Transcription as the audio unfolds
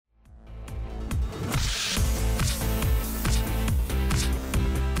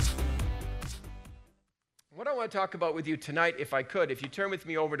I want to talk about with you tonight, if I could, if you turn with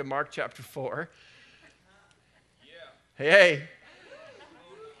me over to Mark chapter 4. Yeah. Hey.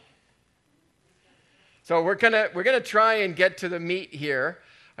 So we're gonna try and get to the meat here.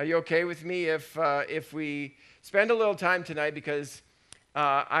 Are you okay with me if we spend a little time tonight, because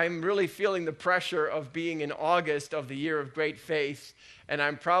I'm really feeling the pressure of being in August of the year of great faith, and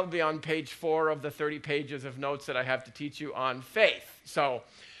I'm probably on page 4 of the 30 pages of notes that I have to teach you on faith. So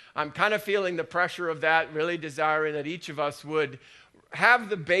I'm kind of feeling the pressure of that, really desiring that each of us would have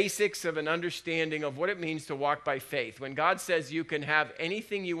the basics of an understanding of what it means to walk by faith. When God says you can have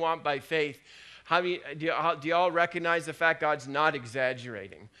anything you want by faith, do you all recognize the fact God's not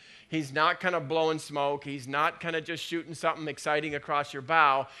exaggerating? He's not kind of blowing smoke. He's not kind of just shooting something exciting across your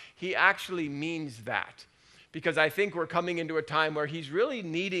bow. He actually means that. Because I think we're coming into a time where he's really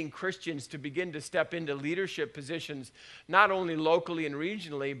needing Christians to begin to step into leadership positions, not only locally and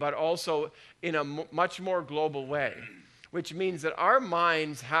regionally, but also in a much more global way. Which means that our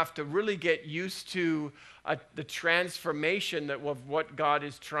minds have to really get used to the transformation of what God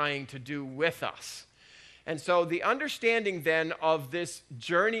is trying to do with us. And so the understanding then of this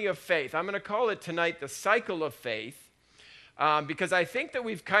journey of faith, I'm going to call it tonight the cycle of faith, because I think that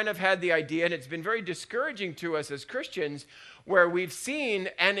we've kind of had the idea, and it's been very discouraging to us as Christians, where we've seen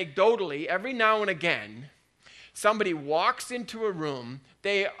anecdotally every now and again, somebody walks into a room,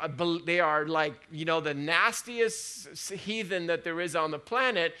 they are like, the nastiest heathen that there is on the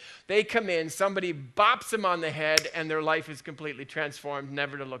planet. They come in, somebody bops them on the head, and their life is completely transformed,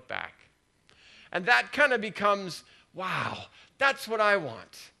 never to look back. And that kind of becomes, wow, that's what I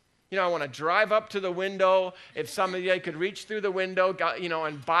want. I want to drive up to the window. If somebody could reach through the window,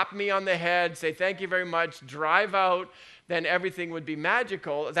 and bop me on the head, say thank you very much, drive out, then everything would be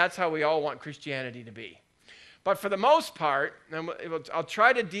magical. That's how we all want Christianity to be. But for the most part, and I'll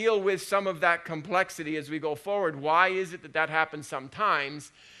try to deal with some of that complexity as we go forward. Why is it that happens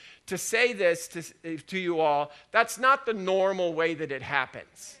sometimes? To say this to you all, that's not the normal way that it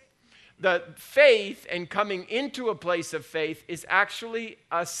happens. The faith and coming into a place of faith is actually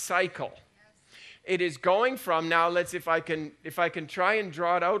a cycle. It is going from, now if I can try and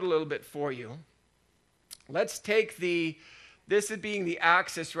draw it out a little bit for you. Let's take this is being the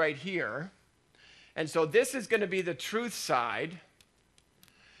axis right here. And so this is going to be the truth side,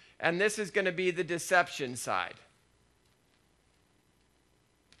 and this is going to be the deception side.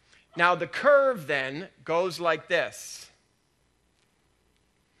 Now the curve then goes like this.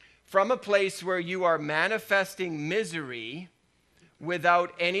 From a place where you are manifesting misery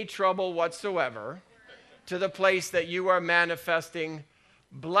without any trouble whatsoever, to the place that you are manifesting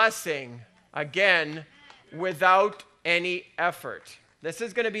blessing, again, without any effort. This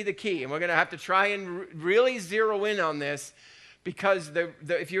is going to be the key, and we're going to have to try and really zero in on this, because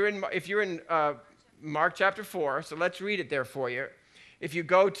if you're in Mark chapter 4, so let's read it there for you. If you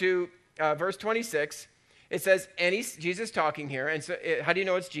go to verse 26, it says, Jesus talking here, and so how do you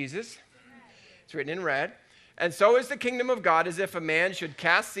know it's Jesus? It's written in red. And so is the kingdom of God, as if a man should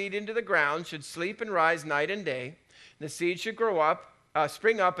cast seed into the ground, should sleep and rise night and day. The seed should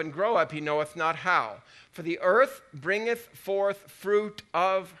spring up and grow up, he knoweth not how. For the earth bringeth forth fruit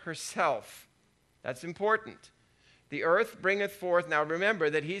of herself. That's important. The earth bringeth forth. Now remember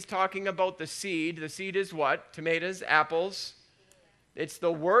that he's talking about the seed. The seed is what? Tomatoes, apples. It's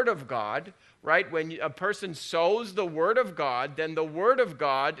the word of God, right? When a person sows the word of God, then the word of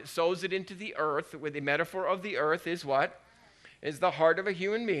God sows it into the earth. With the metaphor of the earth is what? Is the heart of a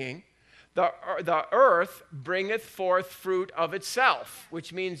human being. The earth bringeth forth fruit of itself,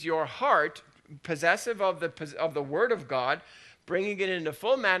 which means your heart, possessive of the word of God, bringing it into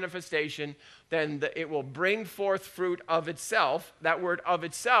full manifestation, then it will bring forth fruit of itself. That word of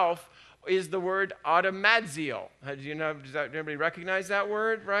itself is the word automazio. Does anybody recognize that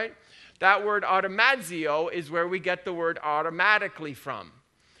word, right? That word automazio is where we get the word automatically from.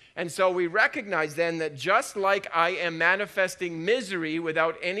 And so we recognize then that just like I am manifesting misery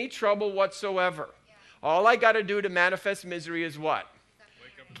without any trouble whatsoever, all I got to do to manifest misery is what?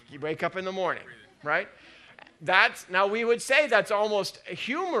 Wake up in the morning, right? Now we would say that's almost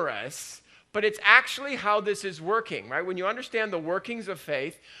humorous, but it's actually how this is working, right? When you understand the workings of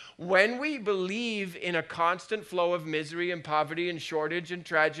faith, when we believe in a constant flow of misery and poverty and shortage and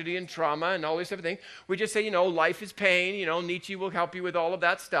tragedy and trauma and all these type of things, we just say, life is pain. Nietzsche will help you with all of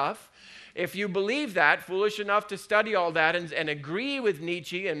that stuff. If you believe that, foolish enough to study all that and agree with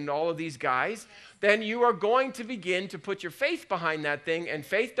Nietzsche and all of these guys, then you are going to begin to put your faith behind that thing, and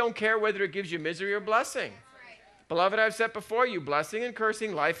faith don't care whether it gives you misery or blessing. Beloved, I've said before you, blessing and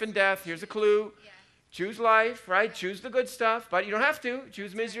cursing, life and death. Here's a clue. Yeah. Choose life, right? Choose the good stuff, but you don't have to.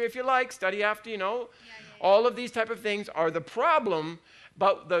 Choose misery if you like. Study after, All of these type of things are the problem,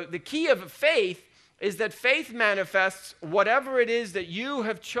 but the key of faith is that faith manifests whatever it is that you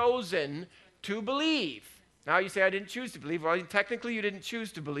have chosen to believe. Now you say, I didn't choose to believe. Well, technically you didn't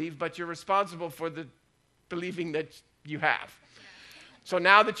choose to believe, but you're responsible for the believing that you have. So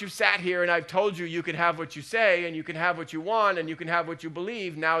now that you've sat here and I've told you you can have what you say and you can have what you want and you can have what you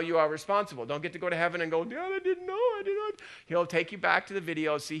believe, now you are responsible. Don't get to go to heaven and go, Dad, I didn't know, I did not. He'll take you back to the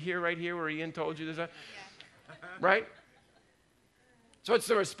video. See here, right here, where Ian told you this, right? So it's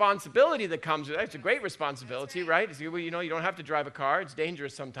the responsibility that comes with it. It's a great responsibility, right? You know, you don't have to drive a car. It's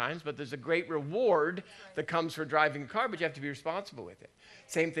dangerous sometimes, but there's a great reward that comes for driving a car, but you have to be responsible with it.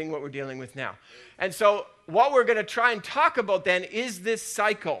 Same thing what we're dealing with now. And so what we're going to try and talk about then is this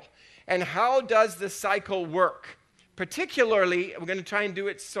cycle. And how does the cycle work? Particularly, we're going to try and do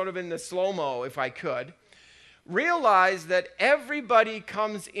it sort of in the slow-mo, if I could. Realize that everybody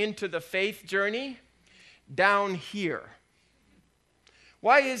comes into the faith journey down here.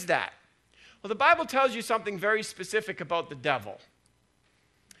 Why is that? Well, the Bible tells you something very specific about the devil.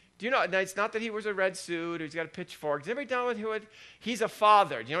 Do you know, now it's not that he wears a red suit or he's got a pitchfork. Does everybody know what he's a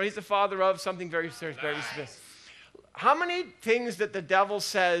father? Do you know what he's the father of? Something very serious, very specific. How many things that the devil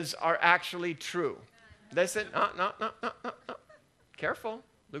says are actually true? Listen, no. Careful.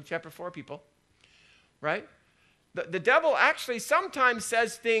 Luke chapter 4, people. Right? The devil actually sometimes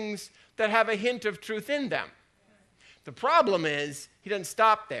says things that have a hint of truth in them. The problem is, he doesn't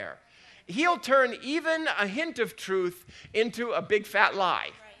stop there. He'll turn even a hint of truth into a big fat lie.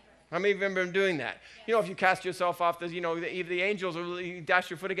 Right. How many of you have been doing that? Yes. You know, if you cast yourself off, the angels, or you dash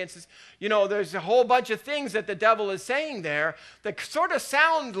your foot against this, there's a whole bunch of things that the devil is saying there that sort of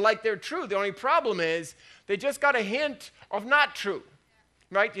sound like they're true. The only problem is, they just got a hint of not true.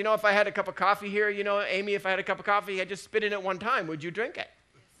 Right? If I had a cup of coffee here, Amy, if I had a cup of coffee, I'd just spit in it one time. Would you drink it?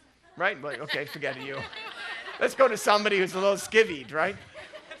 Right? Like, okay, forget it, you. Let's go to somebody who's a little skivvied, right?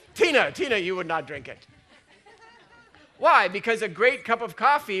 Tina, you would not drink it. Why? Because a great cup of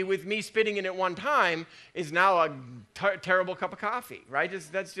coffee with me spitting in it one time is now a terrible cup of coffee, right?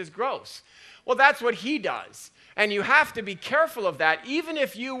 That's just gross. Well, that's what he does. And you have to be careful of that, even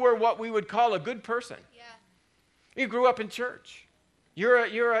if you were what we would call a good person. Yeah. You grew up in church. You're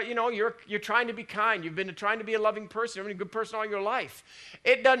trying to be kind. You've been trying to be a loving person. You've been a good person all your life.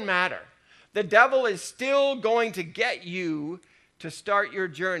 It doesn't matter. The devil is still going to get you to start your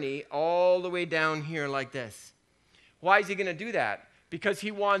journey all the way down here like this. Why is he going to do that? Because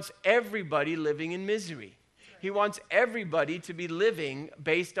he wants everybody living in misery. He wants everybody to be living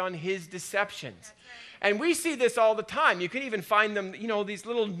based on his deceptions. And we see this all the time. You can even find them, these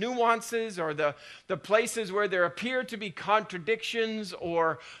little nuances or the places where there appear to be contradictions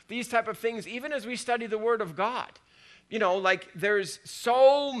or these type of things, even as we study the Word of God. There's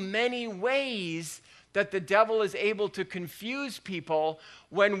so many ways that the devil is able to confuse people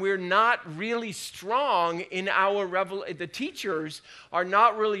when we're not really strong in the teachers are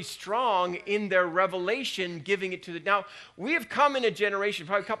not really strong in their revelation, giving it to Now, we have come in a generation,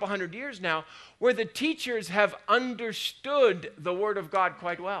 probably a couple hundred years now, where the teachers have understood the Word of God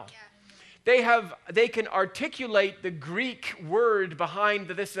quite well. Yeah. They can articulate the Greek word behind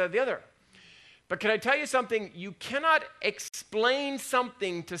this or the other. But can I tell you something? You cannot explain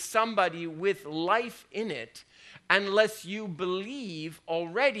something to somebody with life in it unless you believe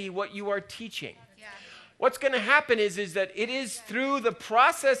already what you are teaching. Yeah. What's going to happen is that it is through the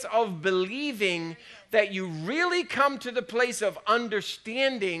process of believing that you really come to the place of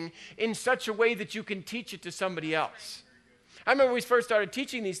understanding in such a way that you can teach it to somebody else. I remember when we first started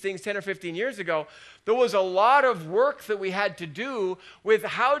teaching these things 10 or 15 years ago, there was a lot of work that we had to do with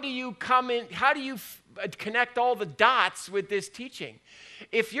how do you connect all the dots with this teaching.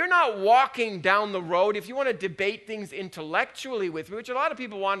 If you're not walking down the road, if you want to debate things intellectually with me, which a lot of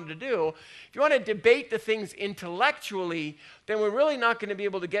people wanted to do, if you want to debate the things intellectually, then we're really not going to be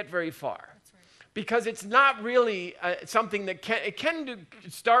able to get very far. Because it's not really something that can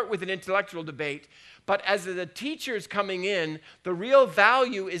start with an intellectual debate, but as the teachers coming in, the real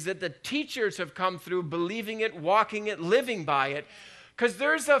value is that the teachers have come through believing it, walking it, living by it, because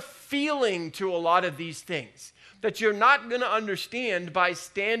there's a feeling to a lot of these things that you're not going to understand by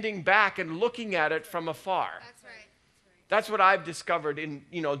standing back and looking at it from afar. That's right. That's what I've discovered in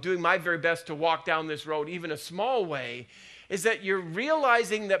doing my very best to walk down this road, even a small way, is that you're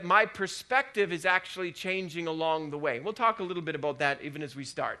realizing that my perspective is actually changing along the way. We'll talk a little bit about that even as we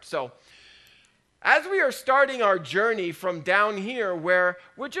start. So, as we are starting our journey from down here where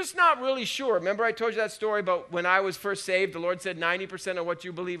we're just not really sure. Remember I told you that story about when I was first saved, the Lord said 90% of what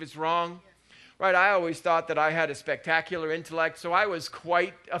you believe is wrong? Right, I always thought that I had a spectacular intellect, so I was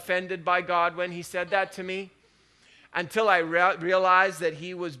quite offended by God when he said that to me, until I realized that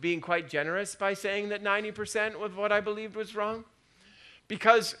he was being quite generous by saying that 90% of what I believed was wrong.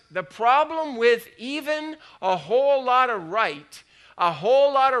 Because the problem with even a whole lot of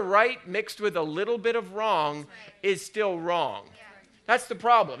right mixed with a little bit of wrong is still wrong. That's the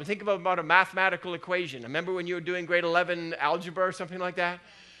problem. Think about a mathematical equation. Remember when you were doing grade 11 algebra or something like that?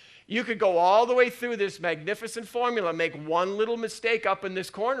 You could go all the way through this magnificent formula, make one little mistake up in this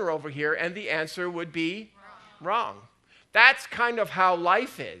corner over here, and the answer would be wrong. That's kind of how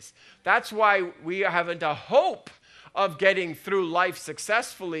life is. That's why we haven't a hope of getting through life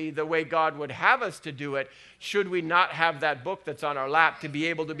successfully the way God would have us to do it, should we not have that book that's on our lap to be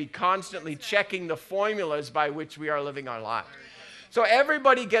able to be constantly checking the formulas by which we are living our lives. So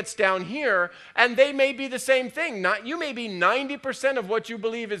everybody gets down here, and they may be the same thing. You may be 90% of what you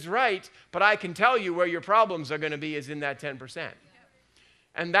believe is right, but I can tell you where your problems are going to be is in that 10%.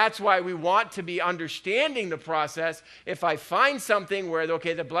 And that's why we want to be understanding the process. If I find something where,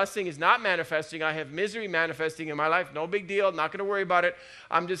 okay, the blessing is not manifesting, I have misery manifesting in my life, no big deal, not going to worry about it.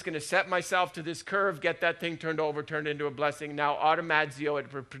 I'm just going to set myself to this curve, get that thing turned over, turned into a blessing. Now, automatzio,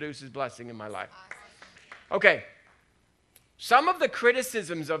 it produces blessing in my life. Okay. Some of the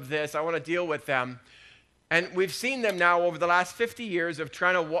criticisms of this, I want to deal with them. And we've seen them now over the last 50 years of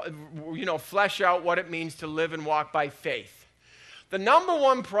trying to, flesh out what it means to live and walk by faith. The number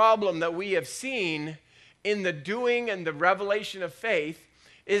one problem that we have seen in the doing and the revelation of faith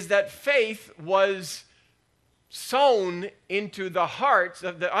is that faith was sown into the hearts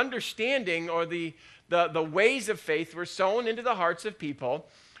of the understanding, or the ways of faith were sown into the hearts of people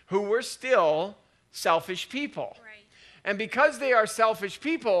who were still selfish people. Right. And because they are selfish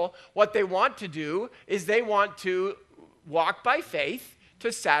people, what they want to do is they want to walk by faith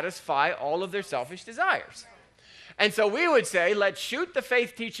to satisfy all of their selfish desires. And so we would say, let's shoot the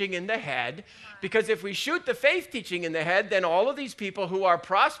faith teaching in the head, because if we shoot the faith teaching in the head, then all of these people who are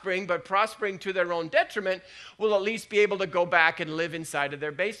prospering, but prospering to their own detriment, will at least be able to go back and live inside of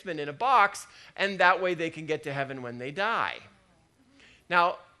their basement in a box, and that way they can get to heaven when they die.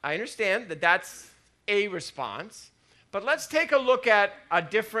 Now, I understand that that's a response, but let's take a look at a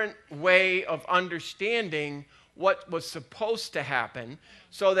different way of understanding what was supposed to happen,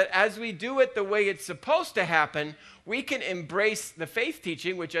 so that as we do it the way it's supposed to happen, we can embrace the faith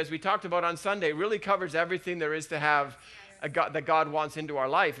teaching, which, as we talked about on Sunday, really covers everything there is to have that God wants into our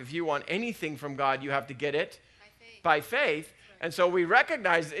life. If you want anything from God, you have to get it by faith. And so we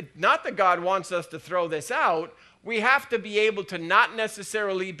recognize it, not that God wants us to throw this out. We have to be able to not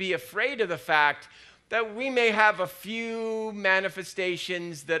necessarily be afraid of the fact that we may have a few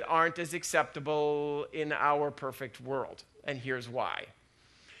manifestations that aren't as acceptable in our perfect world. And here's why.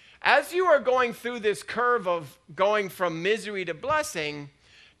 As you are going through this curve of going from misery to blessing,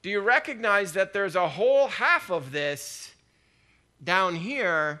 do you recognize that there's a whole half of this down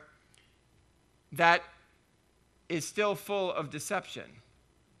here that is still full of deception?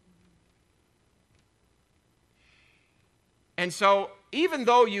 And so even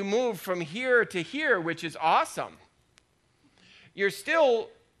though you move from here to here, which is awesome, you're still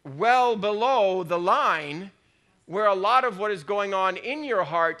well below the line where a lot of what is going on in your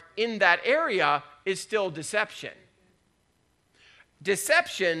heart in that area is still deception.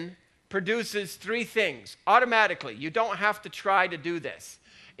 Deception produces three things automatically. You don't have to try to do this.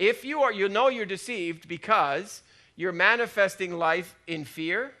 If you are, you know you're deceived because you're manifesting life in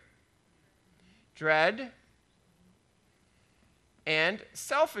fear, dread, and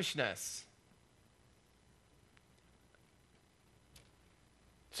selfishness.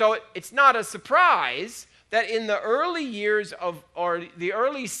 So it's not a surprise that in the early years of, or the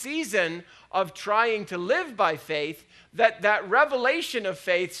early season of trying to live by faith, that revelation of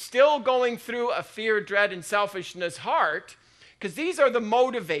faith still going through a fear, dread, and selfishness heart, because these are the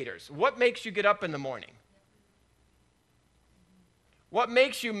motivators. What makes you get up in the morning? What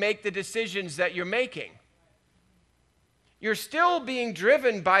makes you make the decisions that you're making? You're still being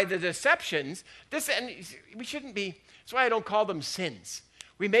driven by the deceptions. And we shouldn't be, that's why I don't call them sins.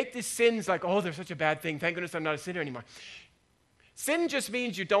 We make these sins like, oh, they're such a bad thing. Thank goodness I'm not a sinner anymore. Sin just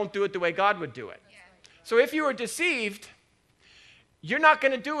means you don't do it the way God would do it. Yeah. So if you are deceived, you're not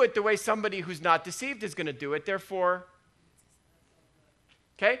going to do it the way somebody who's not deceived is going to do it. Therefore,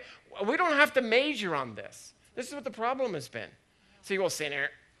 okay? We don't have to measure on this. This is what the problem has been. So you go, sinner,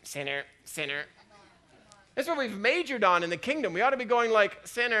 sinner, sinner. That's what we've majored on in the kingdom. We ought to be going like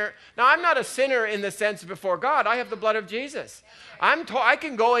sinner. Now, I'm not a sinner in the sense before God. I have the blood of Jesus. I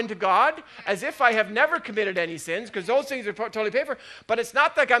can go into God as if I have never committed any sins, because those things are totally paid for. But it's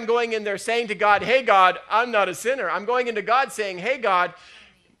not like I'm going in there saying to God, hey, God, I'm not a sinner. I'm going into God saying, hey, God,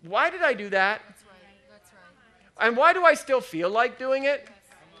 why did I do that? That's right. And why do I still feel like doing it?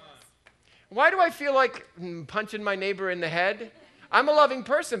 Why do I feel like punching my neighbor in the head? I'm a loving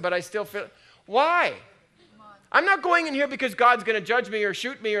person, but I still feel... Why? I'm not going in here because God's going to judge me or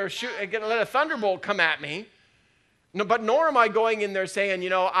shoot me or let a thunderbolt come at me. No, but nor am I going in there saying,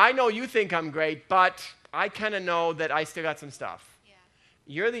 I know you think I'm great, but I kind of know that I still got some stuff. Yeah.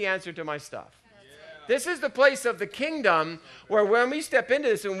 You're the answer to my stuff. Yeah. This is the place of the kingdom where when we step into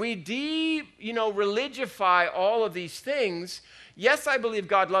this and we religify all of these things, yes, I believe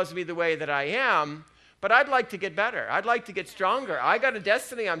God loves me the way that I am, but I'd like to get better. I'd like to get stronger. I got a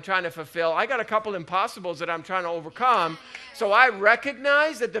destiny I'm trying to fulfill. I got a couple impossibles that I'm trying to overcome. So I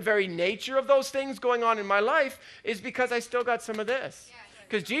recognize that the very nature of those things going on in my life is because I still got some of this.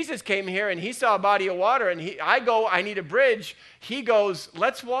 Because Jesus came here and he saw a body of water and I need a bridge. He goes,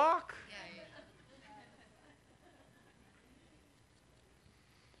 let's walk.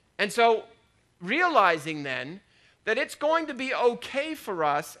 And so realizing then that it's going to be okay for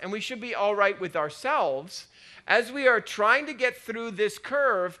us and we should be all right with ourselves as we are trying to get through this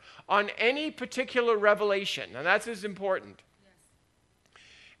curve on any particular revelation. And that's as important. Yes.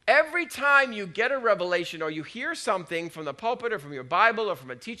 Every time you get a revelation or you hear something from the pulpit or from your Bible or from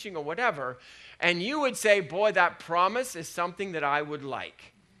a teaching or whatever, and you would say, boy, that promise is something that I would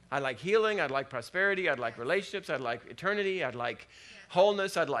like. I like healing, I'd like prosperity, I'd like relationships, I'd like eternity, I'd like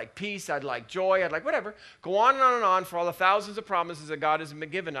wholeness, I'd like peace, I'd like joy, I'd like whatever. Go on and on for all the thousands of promises that God has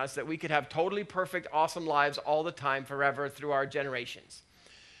given us that we could have totally perfect, awesome lives all the time, forever, through our generations.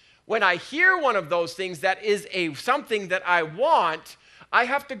 When I hear one of those things that is something that I want, I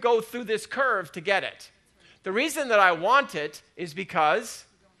have to go through this curve to get it. The reason that I want it is because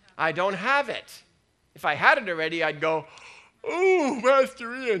I don't have it. If I had it already, I'd go, oh,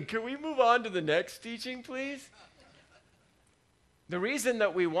 Pastor Ian, can we move on to the next teaching, please? The reason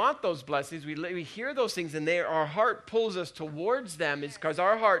that we want those blessings, we hear those things and our heart pulls us towards them is because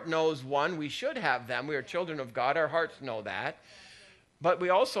our heart knows, one, we should have them. We are children of God. Our hearts know that. But we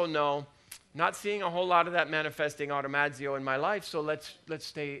also know, not seeing a whole lot of that manifesting automazzio in my life, so let's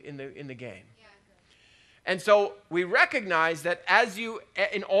stay in the game. And so we recognize that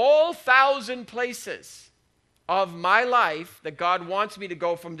in all 1,000 places of my life that God wants me to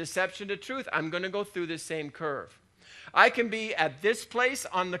go from deception to truth, I'm going to go through this same curve. I can be at this place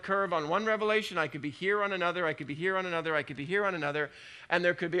on the curve on one revelation. I could be here on another. I could be here on another. I could be here on another. And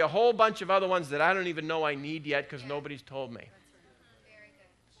there could be a whole bunch of other ones that I don't even know I need yet because nobody's told me.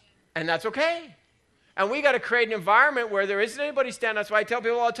 And that's okay. And we got to create an environment where there isn't anybody standing. That's why I tell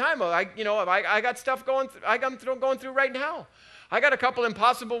people all the time, I got stuff going through right now. I got a couple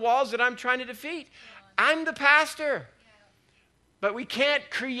impossible walls that I'm trying to defeat. I'm the pastor. But we can't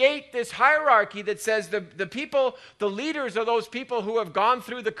create this hierarchy that says the people, the leaders are those people who have gone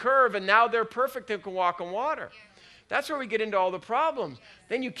through the curve and now they're perfect and can walk on water. That's where we get into all the problems.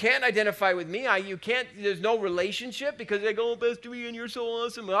 Then you can't identify with me. There's no relationship because they go, oh, Pastor Ian, you're so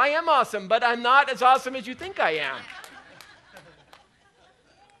awesome. Well, I am awesome, but I'm not as awesome as you think I am.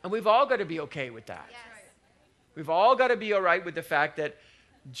 And we've all got to be okay with that. Yes. We've all got to be all right with the fact that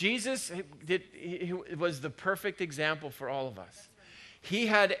Jesus he was the perfect example for all of us. He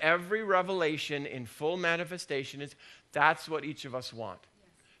had every revelation in full manifestation. That's what each of us want.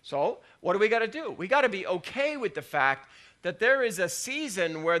 So what do we got to do? We got to be okay with the fact that there is a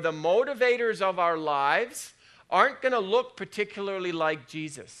season where the motivators of our lives aren't going to look particularly like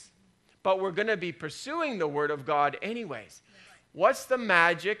Jesus, but we're going to be pursuing the Word of God anyways. What's the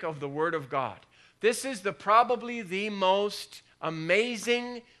magic of the Word of God? This is probably the most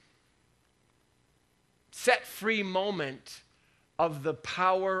amazing set-free moment of the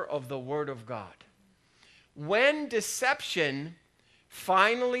power of the Word of God. When deception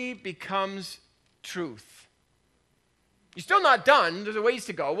finally becomes truth. You're still not done. There's a ways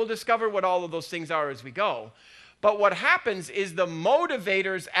to go. We'll discover what all of those things are as we go. But what happens is the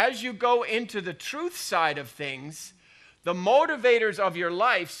motivators, as you go into the truth side of things, the motivators of your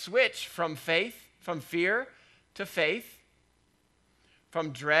life switch from fear to faith,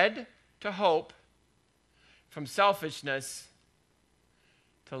 from dread to hope, from selfishness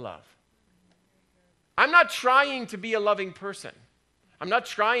to love. I'm not trying to be a loving person. I'm not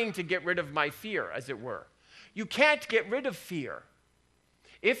trying to get rid of my fear, as it were. You can't get rid of fear.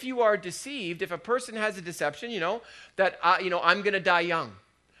 If you are deceived, if a person has a deception, that I'm going to die young.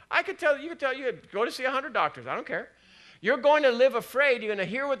 I could tell you, go to see 100 doctors. I don't care. You're going to live afraid. You're going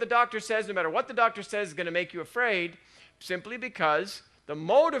to hear what the doctor says. No matter what the doctor says is going to make you afraid, simply because the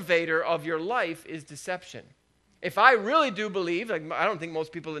motivator of your life is deception. If I really do believe, like I don't think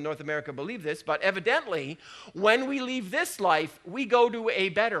most people in North America believe this, but evidently, when we leave this life, we go to a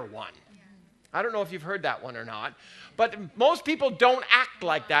better one. I don't know if you've heard that one or not, but most people don't act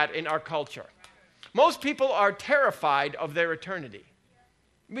like that in our culture. Most people are terrified of their eternity.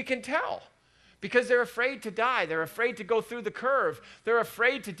 We can tell because they're afraid to die. They're afraid to go through the curve. They're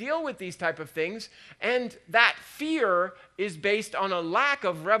afraid to deal with these type of things. And that fear is based on a lack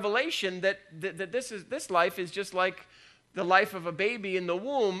of revelation that this life is just like the life of a baby in the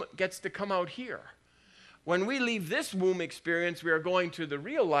womb gets to come out here. When we leave this womb experience, we are going to the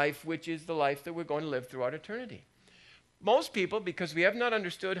real life, which is the life that we're going to live throughout eternity. Most people, because we have not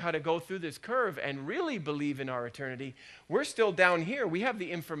understood how to go through this curve and really believe in our eternity, we're still down here. We have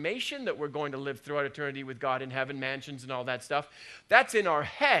the information that we're going to live throughout eternity with God in heaven, mansions and all that stuff. That's in our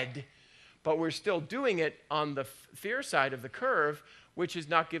head, but we're still doing it on the fear side of the curve, which is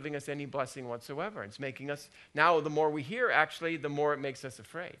not giving us any blessing whatsoever. It's making us, now the more we hear, actually, the more it makes us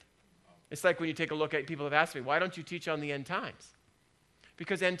afraid. It's like when you take a look at, people have asked me, why don't you teach on the end times?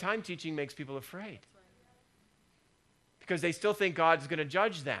 Because end time teaching makes people afraid. Because they still think God's going to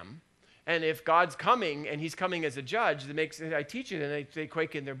judge them. And if God's coming and he's coming as a judge, I teach it and they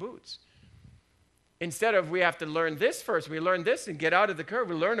quake in their boots. Instead of we have to learn this first. We learn this and get out of the curve.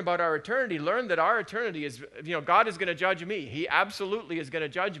 We learn about our eternity. Learn that our eternity is, God is going to judge me. He absolutely is going to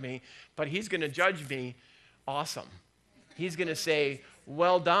judge me, but he's going to judge me awesome. He's going to say,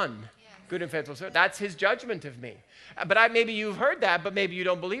 well done, good and faithful servant. That's his judgment of me. But maybe you've heard that, but maybe you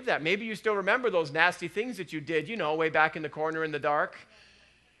don't believe that. Maybe you still remember those nasty things that you did, way back in the corner in the dark.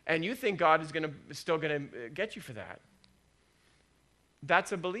 And you think God is still going to get you for that.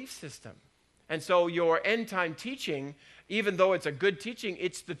 That's a belief system. And so your end time teaching, even though it's a good teaching,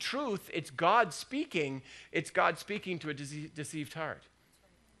 it's the truth. It's God speaking. It's God speaking to a deceived heart.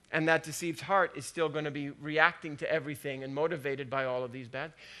 And that deceived heart is still going to be reacting to everything and motivated by all of these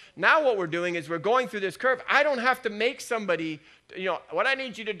bad. Now what we're doing is we're going through this curve. I don't have to make somebody, what I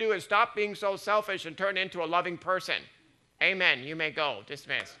need you to do is stop being so selfish and turn into a loving person. Amen. You may go.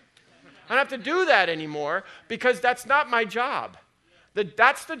 Dismiss. I don't have to do that anymore because that's not my job.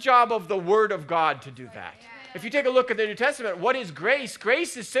 That's the job of the Word of God to do that. If you take a look at the New Testament, what is grace?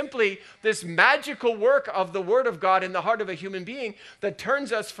 Grace is simply this magical work of the Word of God in the heart of a human being that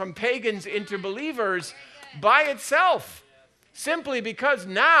turns us from pagans into believers by itself. Simply because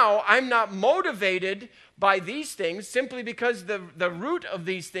now I'm not motivated by these things, simply because the root of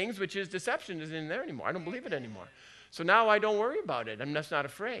these things, which is deception, isn't in there anymore. I don't believe it anymore. So now I don't worry about it. I'm just not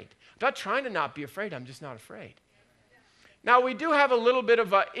afraid. I'm not trying to not be afraid. I'm just not afraid. Now we do have a little bit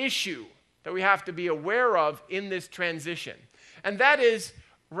of an issue that we have to be aware of in this transition. And that is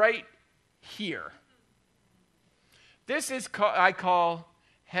right here. This is, I call,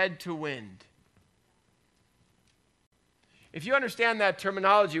 head to wind. If you understand that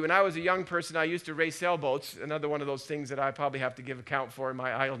terminology, when I was a young person, I used to race sailboats, another one of those things that I probably have to give account for in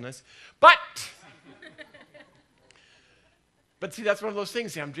my idleness. But see, that's one of those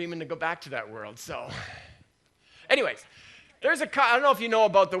things, I'm dreaming to go back to that world, so. Anyways. I don't know if you know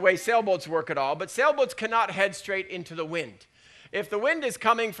about the way sailboats work at all, but sailboats cannot head straight into the wind. If the wind is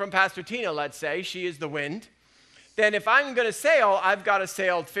coming from Pastor Tina, let's say, she is the wind, then if I'm going to sail, I've got to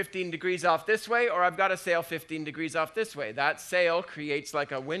sail 15 degrees off this way, or I've got to sail 15 degrees off this way. That sail creates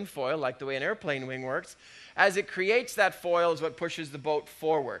like a wind foil, like the way an airplane wing works. As it creates that foil is what pushes the boat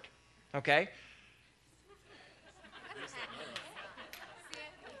forward, okay?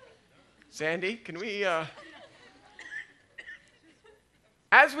 Sandy, can we...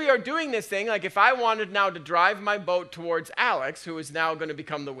 As we are doing this thing, like if I wanted now to drive my boat towards Alex, who is now going to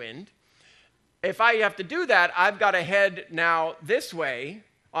become the wind, if I have to do that, I've got to head now this way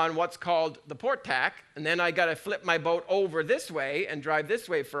on what's called the port tack, and then I got to flip my boat over this way and drive this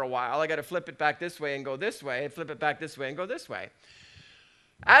way for a while. I got to flip it back this way and go this way, and flip it back this way and go this way.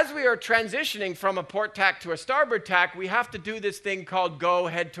 As we are transitioning from a port tack to a starboard tack, we have to do this thing called go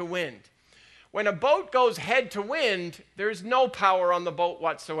head to wind. When a boat goes head to wind, there's no power on the boat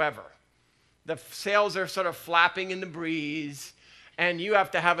whatsoever. The sails are sort of flapping in the breeze, and you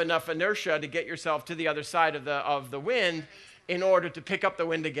have to have enough inertia to get yourself to the other side of the wind in order to pick up the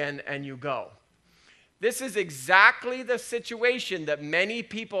wind again, and you go. This is exactly the situation that many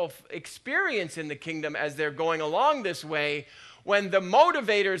people experience in the kingdom as they're going along this way, when the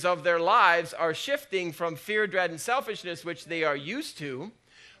motivators of their lives are shifting from fear, dread, and selfishness, which they are used to,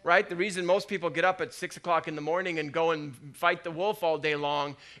 right? The reason most people get up at 6 o'clock in the morning and go and fight the wolf all day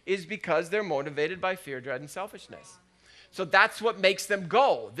long is because they're motivated by fear, dread, and selfishness. So that's what makes them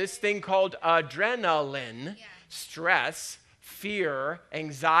go. This thing called adrenaline, stress, fear,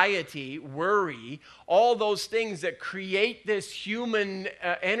 anxiety, worry, all those things that create this human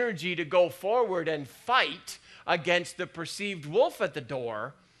energy to go forward and fight against the perceived wolf at the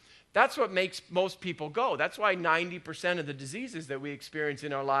door. That's what makes most people go. That's why 90% of the diseases that we experience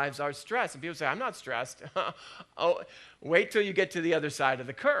in our lives are stress. And people say, I'm not stressed. Oh, wait till you get to the other side of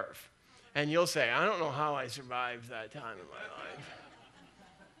the curve. And you'll say, I don't know how I survived that time in my life.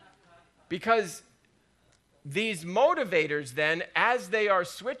 Because these motivators then, as they are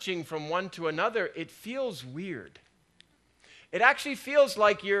switching from one to another, it feels weird. It actually feels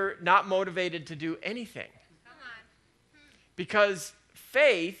like you're not motivated to do anything. Because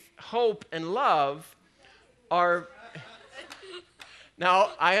faith, hope, and love are...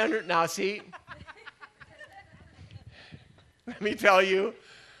 Now see, let me tell you,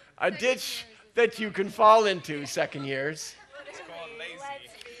 a ditch that you can fall into, second years. It's called lazy.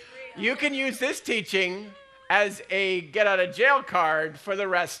 You can use this teaching as a get out of jail card for the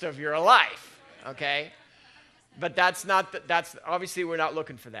rest of your life, okay? But that's obviously we're not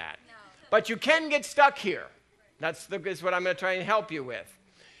looking for that. No. But you can get stuck here. That's what I'm going to try and help you with.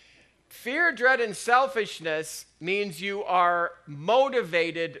 Fear, dread, and selfishness means you are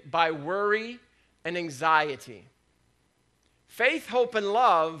motivated by worry and anxiety. Faith, hope, and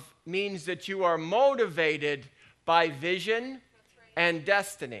love means that you are motivated by vision and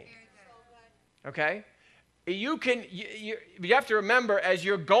destiny. Okay? You have to remember, as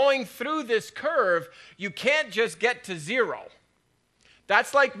you're going through this curve, you can't just get to zero.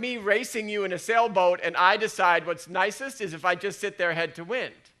 That's like me racing you in a sailboat, and I decide what's nicest is if I just sit there head to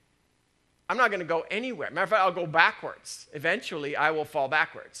wind. I'm not going to go anywhere. Matter of fact, I'll go backwards. Eventually, I will fall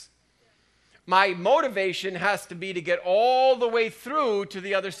backwards. My motivation has to be to get all the way through to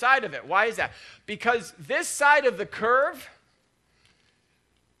the other side of it. Why is that? Because this side of the curve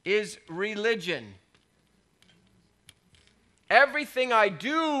is religion. Everything I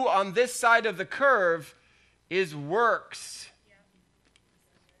do on this side of the curve is works.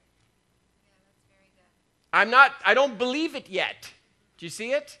 I don't believe it yet. Do you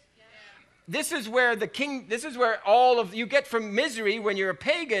see it? This is where you get from misery when you're a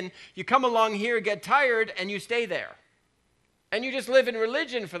pagan. You come along here, get tired, and you stay there. And you just live in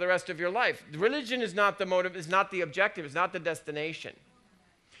religion for the rest of your life. Religion is not the motive, is not the objective, is not the destination.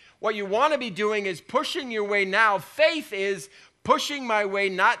 What you want to be doing is pushing your way now. Faith is pushing my way,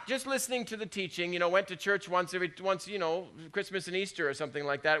 not just listening to the teaching. Went to church once, Christmas and Easter or something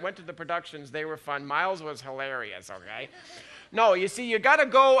like that. Went to the productions. They were fun. Miles was hilarious, okay? No, you see, you got to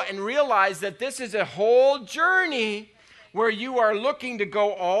go and realize that this is a whole journey where you are looking to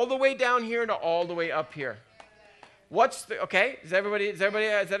go all the way down here to all the way up here. Okay? Does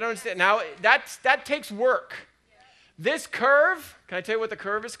that understand? Now, that takes work. This curve, can I tell you what the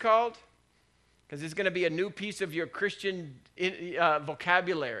curve is called? Because it's going to be a new piece of your Christian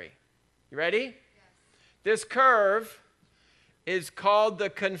vocabulary. You ready? Yes. This curve is called the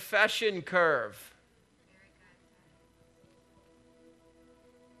confession curve.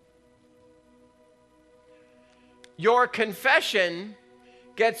 Your confession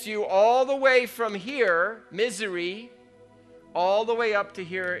gets you all the way from here, misery, all the way up to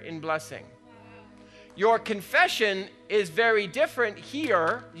here in blessing. Your confession is very different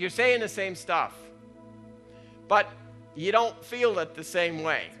here. You're saying the same stuff, but you don't feel it the same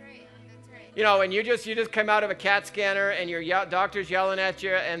way. That's right. And you just come out of a CAT scanner and your doctor's yelling at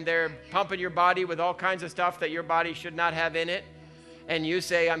you and they're pumping your body with all kinds of stuff that your body should not have in it. And you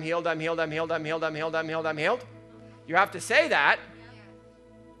say, I'm healed, I'm healed, I'm healed, I'm healed, I'm healed, I'm healed, I'm healed. You have to say that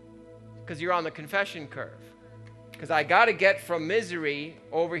because you're on the confession curve. Because I got to get from misery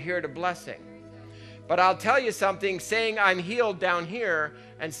over here to blessing. But I'll tell you something, saying I'm healed down here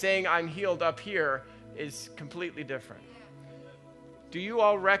and saying I'm healed up here is completely different. Do you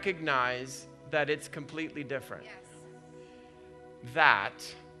all recognize that it's completely different? Yes.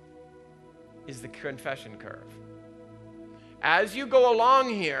 That is the confession curve. As you go along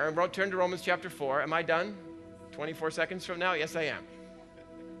here, turn to Romans chapter 4. Am I done? 24 seconds from now? Yes, I am.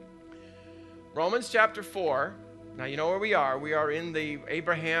 Romans chapter 4. Now you know where we are. We are in the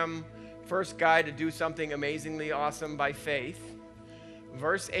Abraham first guy to do something amazingly awesome by faith.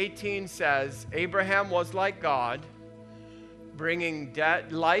 Verse 18 says, Abraham was like God, bringing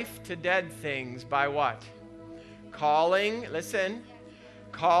life to dead things by what? Calling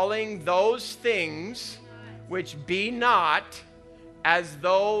those things which be not as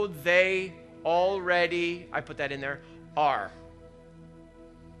though they already, I put that in there, are.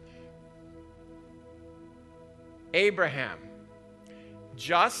 Abraham,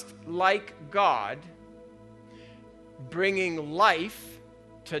 just like God, bringing life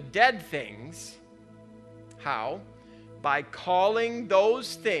to dead things. How? By calling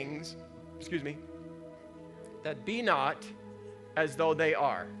those things, that be not as though they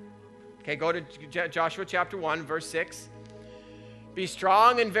are. Okay, go to Joshua chapter 1, verse 6. Be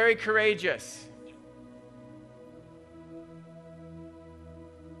strong and very courageous.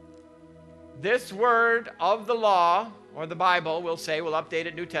 This word of the law, or the Bible, we'll say, we'll update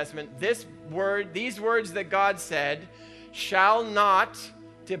it, New Testament, these words that God said, shall not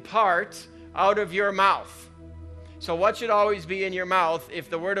depart out of your mouth. So what should always be in your mouth if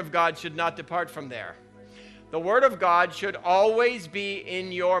the word of God should not depart from there? The word of God should always be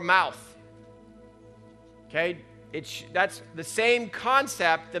in your mouth. Okay? That's the same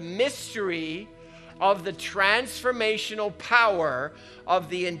concept, the mystery of the transformational power of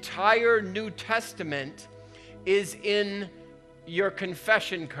the entire New Testament is in your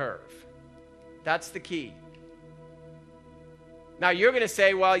confession curve. That's the key. Now you're going to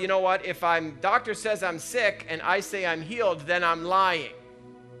say, well, you know what? If doctor says I'm sick and I say I'm healed, then I'm lying.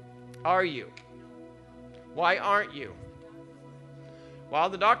 Are you? Why aren't you? Well,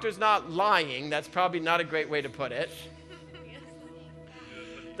 the doctor's not lying. That's probably not a great way to put it.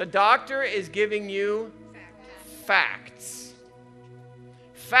 The doctor is giving you facts.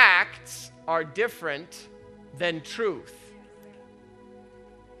 Facts are different than truth.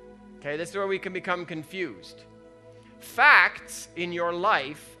 Okay, this is where we can become confused. Facts in your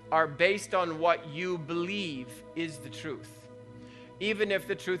life are based on what you believe is the truth, even if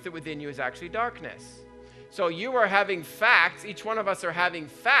the truth that within you is actually darkness. So you are having facts, each one of us are having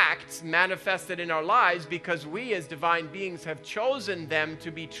facts manifested in our lives because we as divine beings have chosen them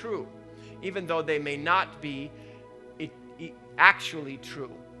to be true, even though they may not be actually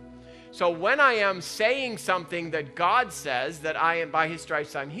true. So when I am saying something that God says, that I am by his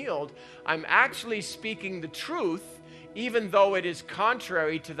stripes I'm healed, I'm actually speaking the truth, even though it is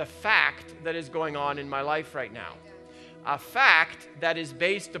contrary to the fact that is going on in my life right now. A fact that is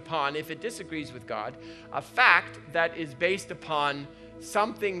based upon, if it disagrees with God, a fact that is based upon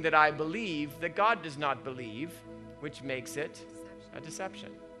something that I believe that God does not believe, which makes it a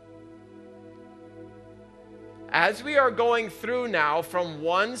deception. As we are going through now from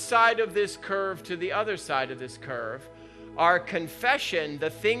one side of this curve to the other side of this curve, our confession, the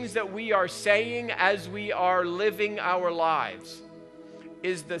things that we are saying as we are living our lives,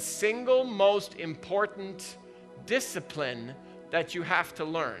 is the single most important discipline that you have to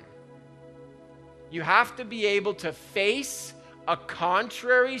learn. You have to be able to face a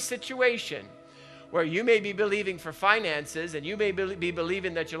contrary situation where you may be believing for finances and you may be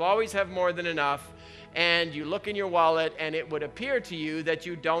believing that you'll always have more than enough, and you look in your wallet and it would appear to you that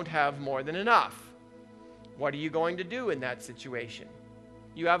you don't have more than enough. What are you going to do in that situation?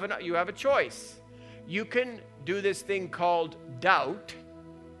 You have a choice. You can do this thing called doubt,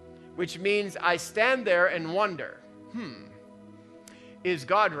 which means I stand there and wonder, is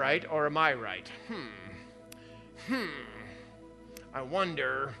God right or am I right? I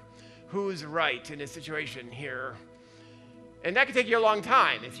wonder who's right in a situation here. And that could take you a long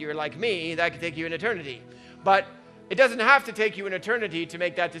time. If you're like me, that could take you an eternity. But it doesn't have to take you an eternity to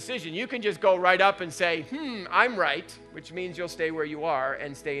make that decision. You can just go right up and say, I'm right, which means you'll stay where you are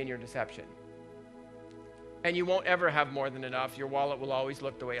and stay in your deception. And you won't ever have more than enough. Your wallet will always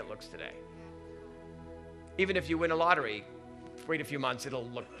look the way it looks today. Even if you win a lottery, wait a few months, it'll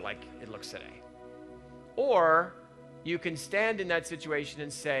look like it looks today. Or you can stand in that situation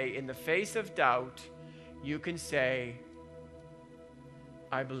and say, in the face of doubt, you can say,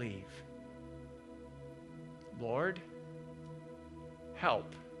 I believe. Lord,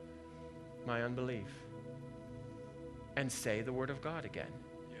 help my unbelief. And say the word of God again.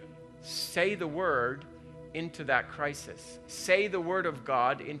 Yeah. Say the word into that crisis. Say the word of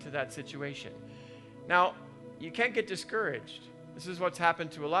God into that situation. Now, you can't get discouraged. This is what's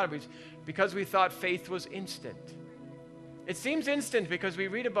happened to a lot of us because we thought faith was instant. It seems instant because we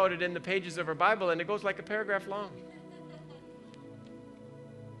read about it in the pages of our Bible and it goes like a paragraph long.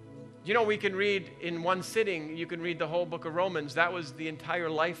 You know, we can read in one sitting, you can read the whole book of Romans. That was the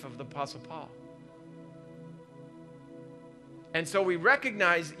entire life of the Apostle Paul. And so we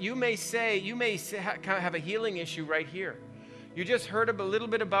recognize you may have a healing issue right here. You just heard a little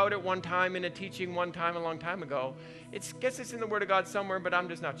bit about it one time in a teaching one time a long time ago. Guess it's in the Word of God somewhere, but I'm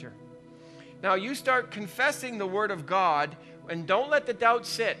just not sure. Now you start confessing the Word of God and don't let the doubt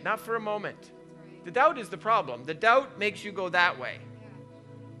sit, not for a moment. The doubt is the problem. The doubt makes you go that way.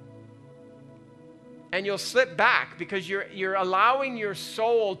 and you'll slip back because you're allowing your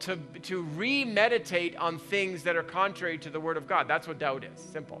soul to remeditate on things that are contrary to the Word of God. That's what doubt is.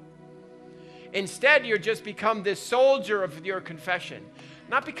 Simple. Instead, you're just become this soldier of your confession.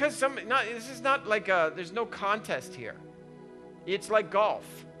 Not because this is not like there's no contest here. It's like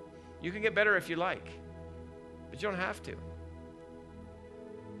golf. You can get better if you like, but you don't have to.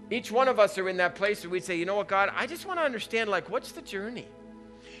 Each one of us are in that place where we say, you know what, God, I just want to understand, like, what's the journey?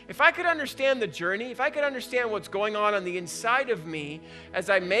 If I could understand the journey, if I could understand what's going on the inside of me as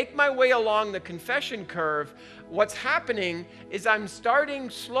I make my way along the confession curve, what's happening is I'm starting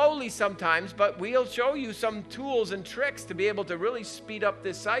slowly sometimes, but we'll show you some tools and tricks to be able to really speed up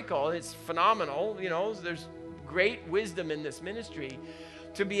this cycle. It's phenomenal. You know, there's great wisdom in this ministry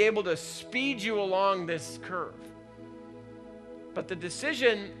to be able to speed you along this curve. But the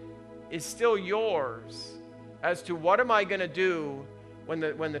decision is still yours as to what am I going to do when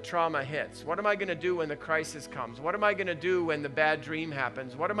the trauma hits? What am I going to do when the crisis comes? What am I going to do when the bad dream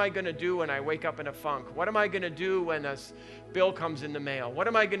happens? What am I going to do when I wake up in a funk? What am I going to do when a bill comes in the mail? What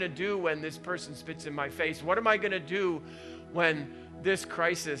am I going to do when this person spits in my face? What am I going to do when this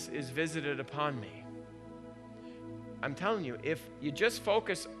crisis is visited upon me? I'm telling you, if you just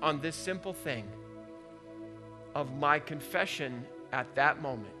focus on this simple thing of my confession at that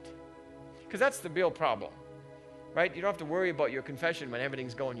moment, because that's the real problem. Right? You don't have to worry about your confession when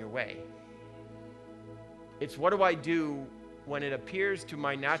everything's going your way. It's what do I do when it appears to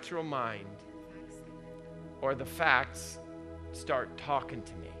my natural mind or the facts start talking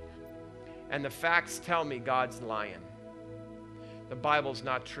to me. And the facts tell me God's lying. The Bible's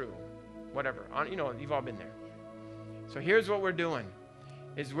not true. Whatever. You know, you've all been there. So here's what we're doing.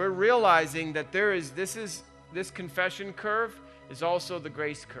 Is we're realizing that this confession curve is also the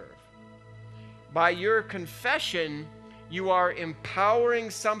grace curve. By your confession, you are empowering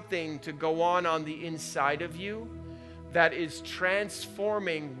something to go on the inside of you that is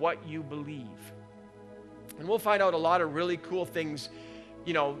transforming what you believe. And we'll find out a lot of really cool things.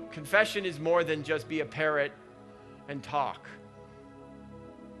 You know, confession is more than just be a parrot and talk.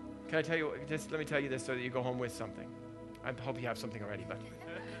 Can I tell you, just let me tell you this so that you go home with something. I hope you have something already, but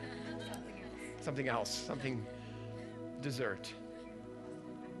something dessert.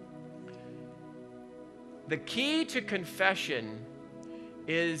 The key to confession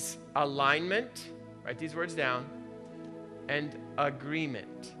is alignment, write these words down, and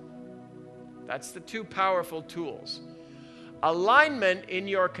agreement. That's the two powerful tools. Alignment in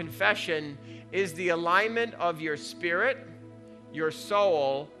your confession is the alignment of your spirit, your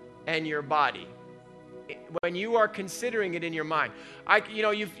soul, and your body. When you are considering it in your mind.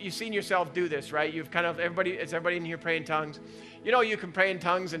 You've seen yourself do this, right? Is everybody in here praying in tongues? You know, you can pray in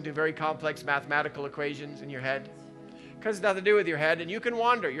tongues and do very complex mathematical equations in your head. Because it's nothing to do with your head, and you can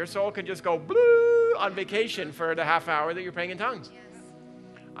wander. Your soul can just go blue on vacation for the half hour that you're praying in tongues. Yes.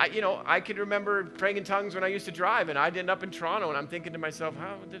 I could remember praying in tongues when I used to drive, and I'd end up in Toronto, and I'm thinking to myself,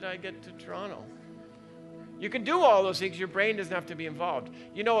 how did I get to Toronto? You can do all those things. Your brain doesn't have to be involved.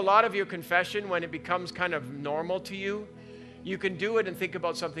 You know, a lot of your confession, when it becomes kind of normal to you, you can do it and think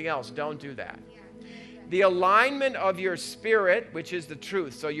about something else. Don't do that. The alignment of your spirit, which is the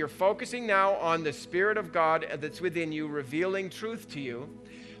truth. So you're focusing now on the Spirit of God that's within you, revealing truth to you.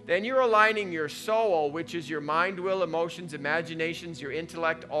 Then you're aligning your soul, which is your mind, will, emotions, imaginations, your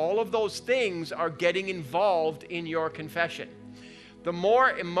intellect. All of those things are getting involved in your confession. The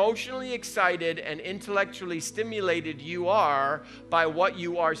more emotionally excited and intellectually stimulated you are by what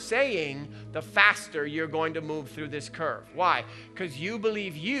you are saying, the faster you're going to move through this curve. Why? Because you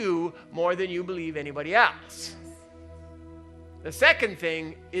believe you more than you believe anybody else. The second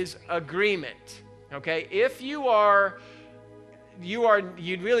thing is agreement. Okay? If you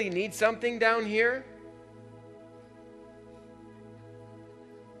really need something down here,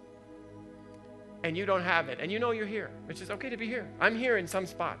 and you don't have it, and you know you're here, which is okay to be here. I'm here in some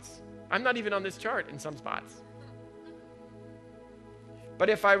spots. I'm not even on this chart in some spots. But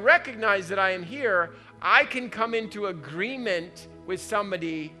if I recognize that I am here, I can come into agreement with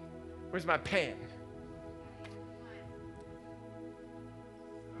somebody. Where's my pen?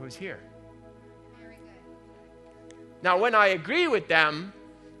 Who's here? Very good. Now, when I agree with them,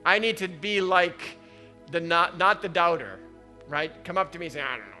 I need to be like not the doubter. Right? Come up to me and say,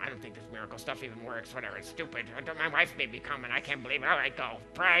 I don't know. I don't think this miracle stuff even works. Whatever. It's stupid. My wife made me come and I can't believe it. All right, go.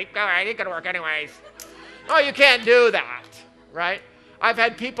 Pray. Go. It ain't going to work anyways. Oh, you can't do that. Right? I've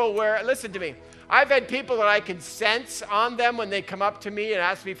had people listen to me. I've had people that I can sense on them when they come up to me and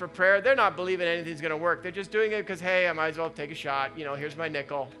ask me for prayer. They're not believing anything's going to work. They're just doing it because, hey, I might as well take a shot. You know, here's my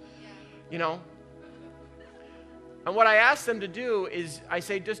nickel. You know? And what I ask them to do is I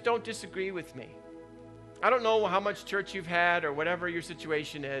say, just don't disagree with me. I don't know how much church you've had or whatever your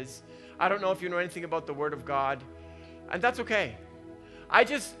situation is. I don't know if you know anything about the Word of God. And that's okay. I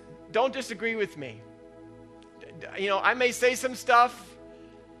just don't disagree with me. You know, I may say some stuff.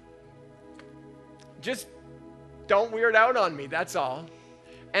 Just don't weird out on me, that's all.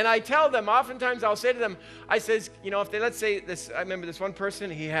 And I tell them, oftentimes I'll say to them, I says, you know, if they, let's say this, I remember this one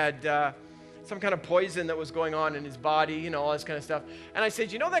person, he had some kind of poison that was going on in his body, you know, all this kind of stuff. And I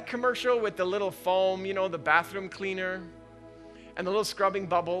said, you know that commercial with the little foam, you know, the bathroom cleaner and the little scrubbing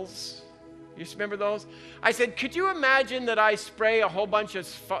bubbles? You remember those? I said, could you imagine that I spray a whole bunch of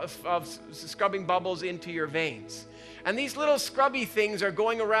scrubbing bubbles into your veins? And these little scrubby things are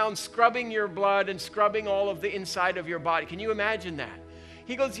going around scrubbing your blood and scrubbing all of the inside of your body. Can you imagine that?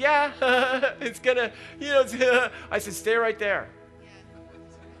 He goes, yeah, it's gonna, you know, I said, stay right there.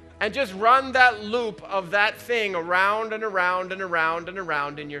 And just run that loop of that thing around and around and around and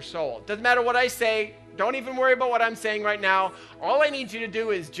around in your soul. Doesn't matter what I say. Don't even worry about what I'm saying right now. All I need you to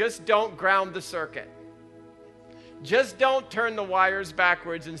do is just don't ground the circuit. Just don't turn the wires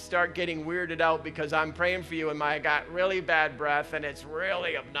backwards and start getting weirded out because I'm praying for you and I got really bad breath and it's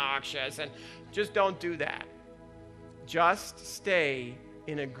really obnoxious. And just don't do that. Just stay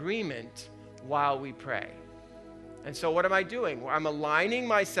in agreement while we pray. And so what am I doing? I'm aligning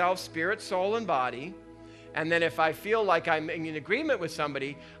myself, spirit, soul, and body. And then if I feel like I'm in agreement with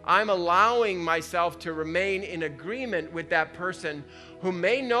somebody, I'm allowing myself to remain in agreement with that person who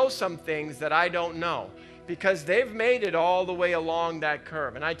may know some things that I don't know because they've made it all the way along that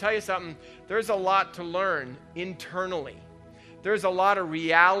curve. And I tell you something, there's a lot to learn internally. There's a lot of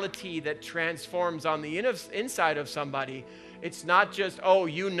reality that transforms on the inside of somebody. It's not just, oh,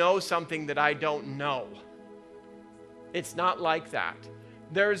 you know something that I don't know. It's not like that.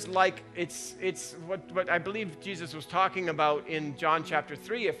 There's like, it's what I believe Jesus was talking about in John chapter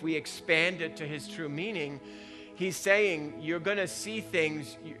 3. If we expand it to his true meaning, he's saying you're going to see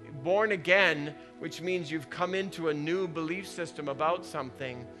things born again, which means you've come into a new belief system about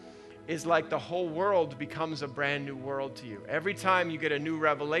something, is like the whole world becomes a brand new world to you. Every time you get a new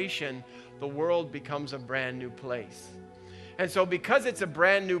revelation, the world becomes a brand new place. And so because it's a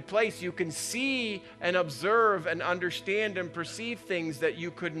brand new place, you can see and observe and understand and perceive things that you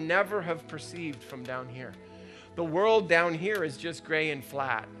could never have perceived from down here. The world down here is just gray and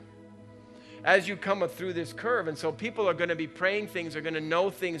flat. As you come through this curve, and so people are going to be praying things, are going to know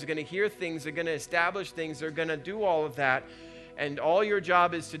things, are going to hear things, are going to establish things, they're going to do all of that. And all your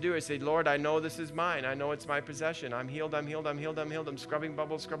job is to do is say, Lord, I know this is mine. I know it's my possession. I'm healed, I'm healed, I'm healed, I'm healed. I'm scrubbing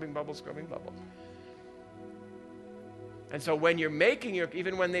bubbles, scrubbing bubbles, scrubbing bubbles. And so when you're making your,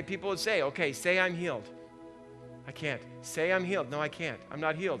 even when people would say, okay, say I'm healed. I can't. Say I'm healed. No, I can't. I'm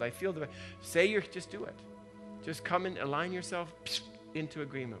not healed. I feel the, say you're, just do it. Just come and align yourself into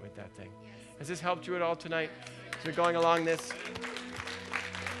agreement with that thing. Has this helped you at all tonight? As we're going along this.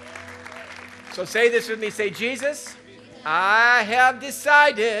 So say this with me. Say, Jesus, I have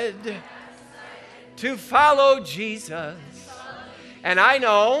decided to follow Jesus. And I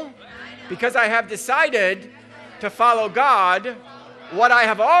know, because I have decided to follow God, what I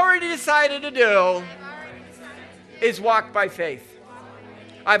have already decided to do is walk by faith.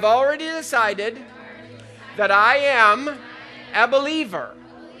 I've already decided that I am a believer.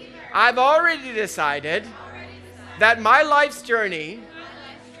 I've already decided that my life's journey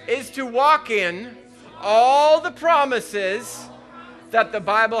is to walk in all the promises that the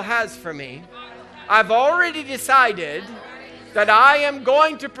Bible has for me. I've already decided that I am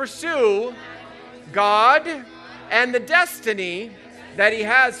going to pursue God and the destiny that he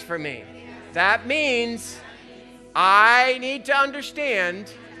has for me. That means I need to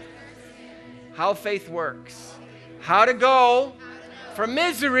understand how faith works, how to go from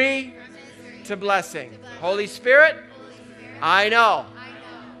misery to blessing. Holy Spirit, I know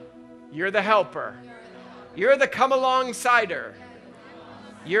you're the helper. You're the come alongsider.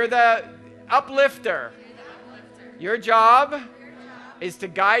 You're the uplifter. Your job is to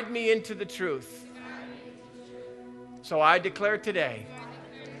guide me into the truth. So I declare today,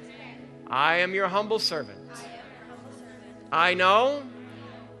 I am your humble servant. I know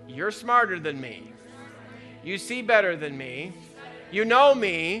you're smarter than me. You see better than me. You know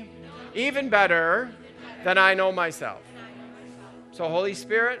me even better than I know myself. So Holy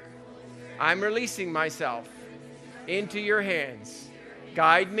Spirit, I'm releasing myself into your hands.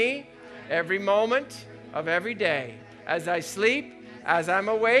 Guide me every moment of every day. As I sleep, as I'm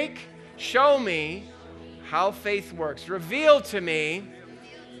awake, show me how faith works. Reveal to me,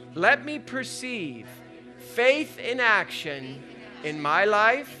 let me perceive faith in action in my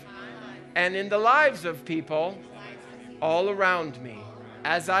life and in the lives of people all around me.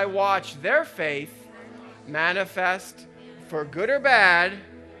 As I watch their faith manifest for good or bad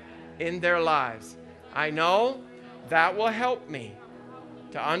in their lives. I know that will help me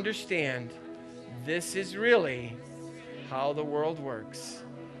to understand this is really how the world works.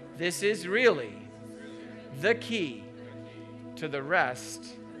 This is really the key to the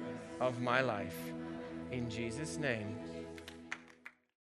rest of my life. In Jesus' name.